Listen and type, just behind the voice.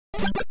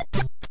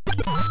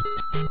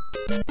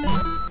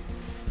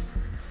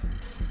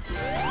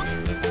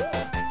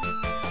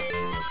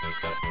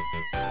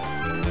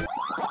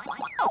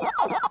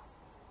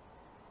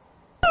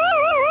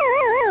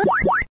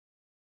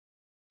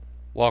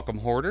Welcome,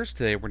 Hoarders.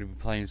 Today we're going to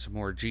be playing some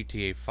more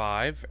GTA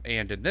 5,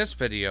 and in this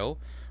video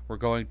we're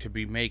going to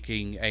be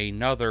making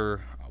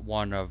another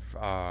one of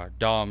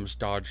Dom's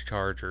Dodge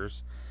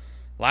Chargers.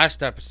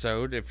 Last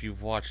episode, if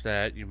you've watched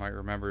that, you might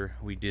remember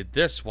we did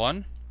this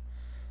one.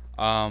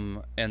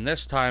 And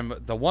this time,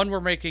 the one we're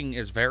making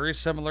is very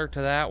similar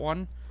to that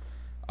one.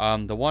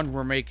 The one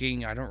we're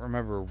making, I don't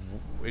remember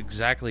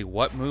exactly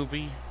what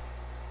movie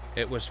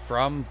it was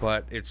from,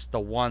 but it's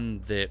the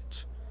one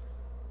that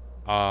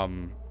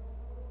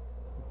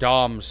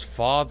Dom's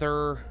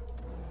father,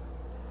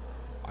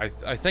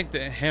 I think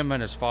that him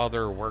and his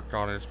father worked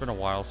on it. It's been a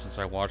while since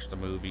I watched the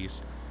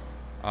movies.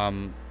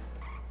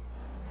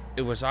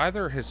 It was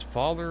either his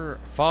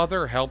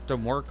father helped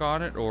him work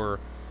on it, or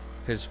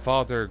his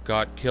father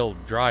got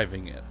killed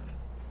driving it.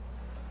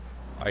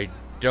 I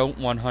don't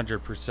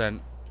 100%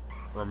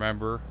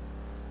 remember,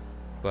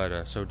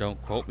 but so don't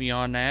quote me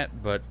on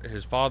that, but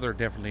his father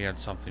definitely had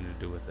something to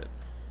do with it.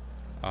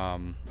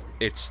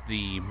 It's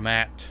the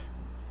matte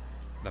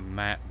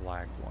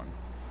black one.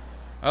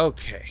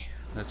 Okay,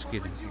 let's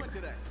get in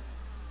here.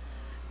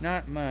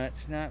 Not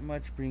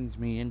much brings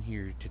me in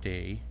here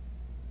today,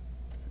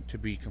 to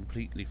be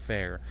completely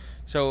fair.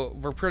 So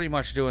we're pretty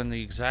much doing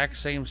the exact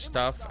same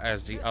stuff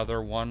as the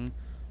other one,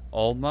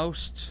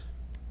 almost.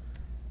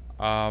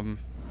 I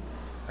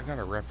got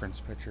a reference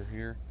picture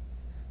here.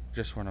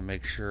 Just want to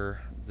make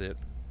sure that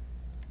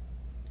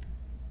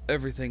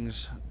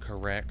everything's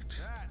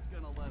correct.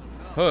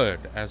 Hood,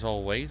 as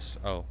always.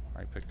 Oh,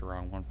 I picked the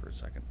wrong one for a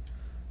second.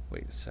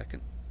 Wait a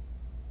second.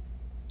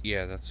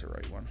 Yeah, that's the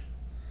right one.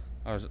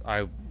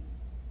 I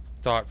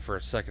thought for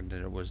a second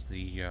that it was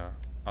the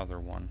other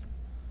one.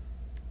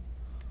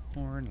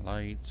 Horn,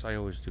 lights. I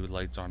always do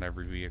lights on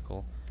every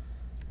vehicle.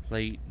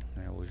 Plate.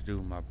 I always do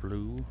my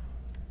blue.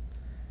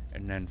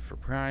 And then for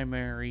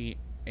primary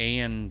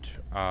and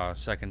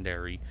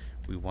secondary,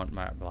 we want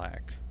matte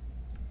black.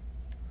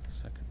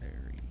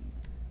 Secondary,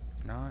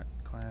 not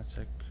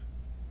classic.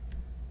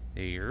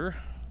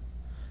 There.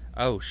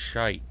 Oh,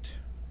 shite.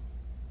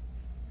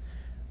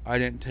 I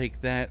didn't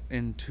take that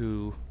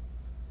into...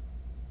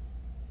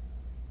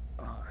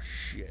 Oh,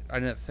 shit. I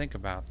didn't think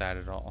about that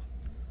at all.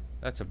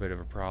 That's a bit of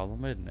a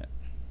problem, isn't it?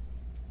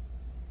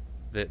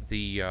 That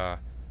the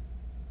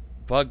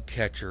bug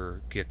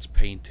catcher gets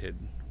painted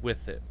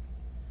with it.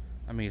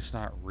 I mean, it's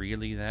not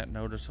really that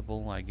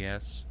noticeable, I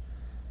guess.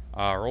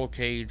 Roll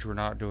cage, we're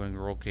not doing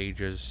roll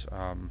cages,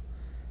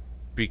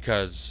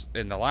 because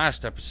in the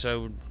last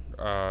episode,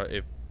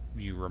 if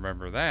you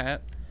remember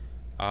that,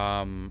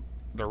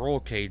 the roll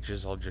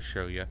cages, I'll just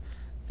show you,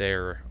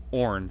 they're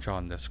orange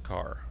on this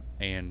car,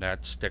 and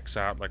that sticks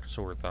out like a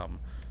sore thumb,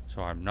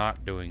 so I'm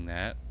not doing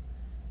that.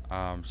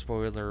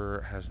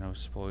 Spoiler has no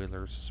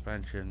spoiler.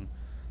 Suspension,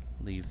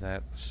 leave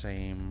that the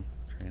same.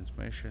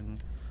 Transmission,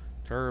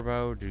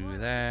 turbo, do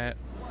that.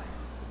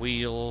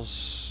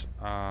 Wheels,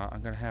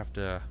 I'm gonna have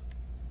to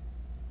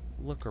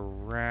look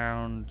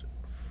around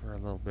for a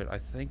little bit. I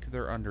think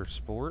they're under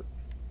sport.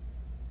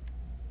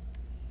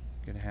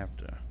 Gonna have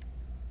to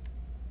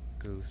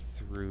go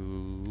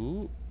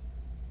through.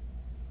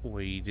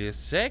 Wait a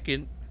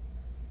second.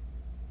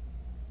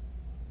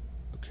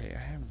 Okay, I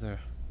have the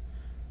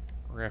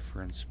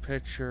reference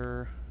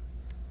picture.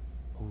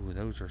 Ooh,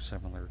 those are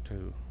similar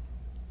too.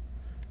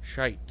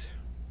 Shite.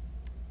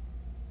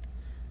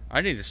 I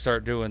need to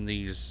start doing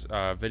these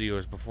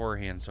videos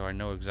beforehand so I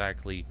know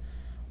exactly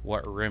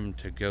what rim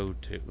to go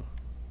to.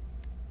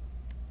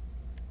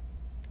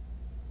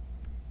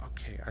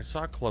 Okay, I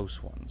saw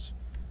close ones.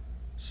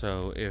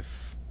 So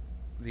if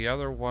the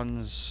other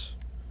ones,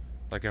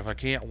 like if I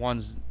can't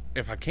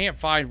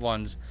find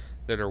ones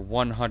that are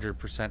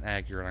 100%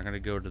 accurate, I'm gonna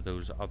go to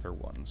those other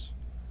ones.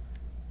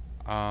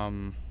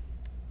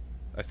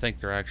 I think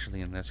they're actually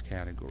in this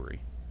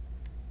category,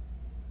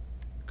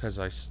 because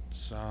I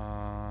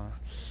saw.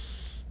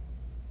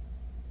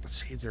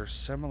 Let's see, they're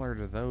similar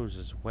to those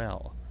as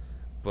well,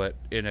 but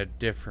in a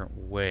different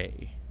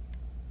way.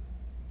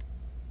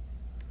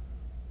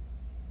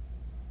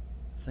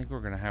 I think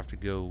we're gonna have to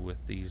go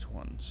with these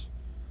ones,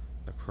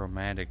 the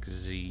Chromatic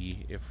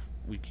Z, if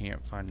we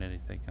can't find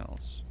anything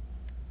else.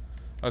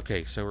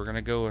 Okay, so we're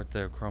gonna go with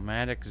the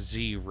Chromatic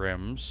Z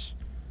rims.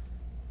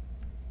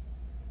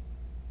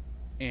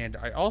 And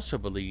I also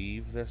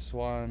believe this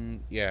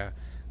one, yeah,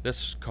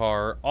 this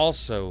car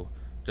also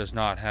does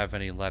not have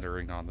any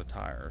lettering on the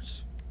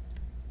tires.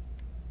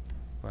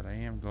 But I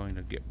am going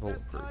to get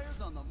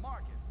bulletproof.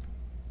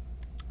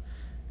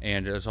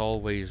 And as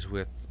always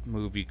with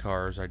movie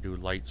cars, I do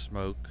light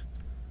smoke,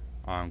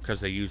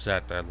 because they use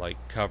that to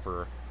like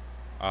cover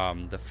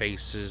the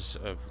faces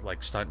of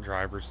like stunt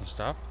drivers and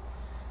stuff.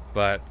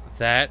 But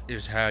that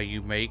is how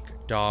you make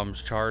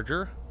Dom's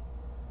Charger.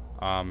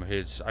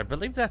 I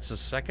believe that's the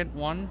second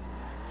one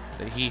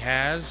that he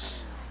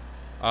has.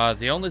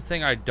 The only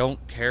thing I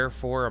don't care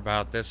for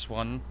about this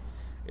one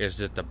is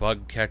that the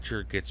bug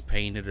catcher gets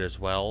painted as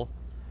well,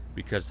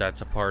 because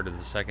that's a part of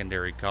the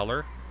secondary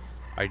color.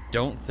 I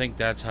don't think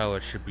that's how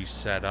it should be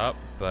set up,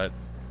 but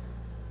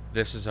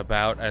this is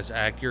about as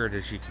accurate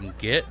as you can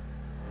get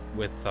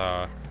with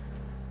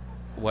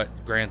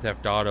what Grand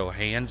Theft Auto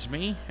hands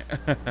me,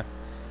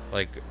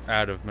 like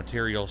out of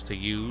materials to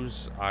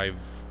use, I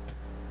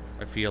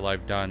feel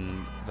I've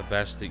done the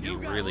best that you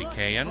really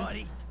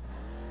can.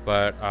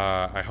 But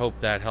I hope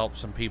that helps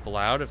some people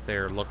out if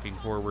they're looking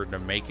forward to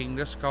making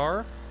this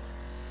car.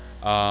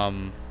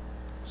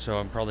 So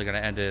I'm probably going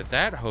to end it at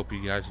that. Hope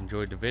you guys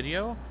enjoyed the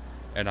video,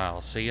 and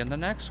I'll see you in the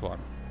next one.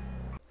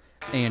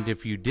 And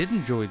if you did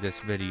enjoy this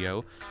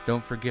video,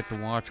 don't forget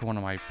to watch one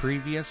of my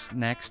previous,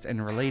 next,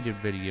 and related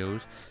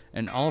videos,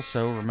 and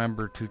also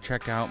remember to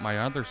check out my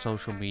other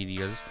social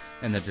medias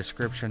in the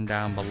description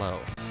down below.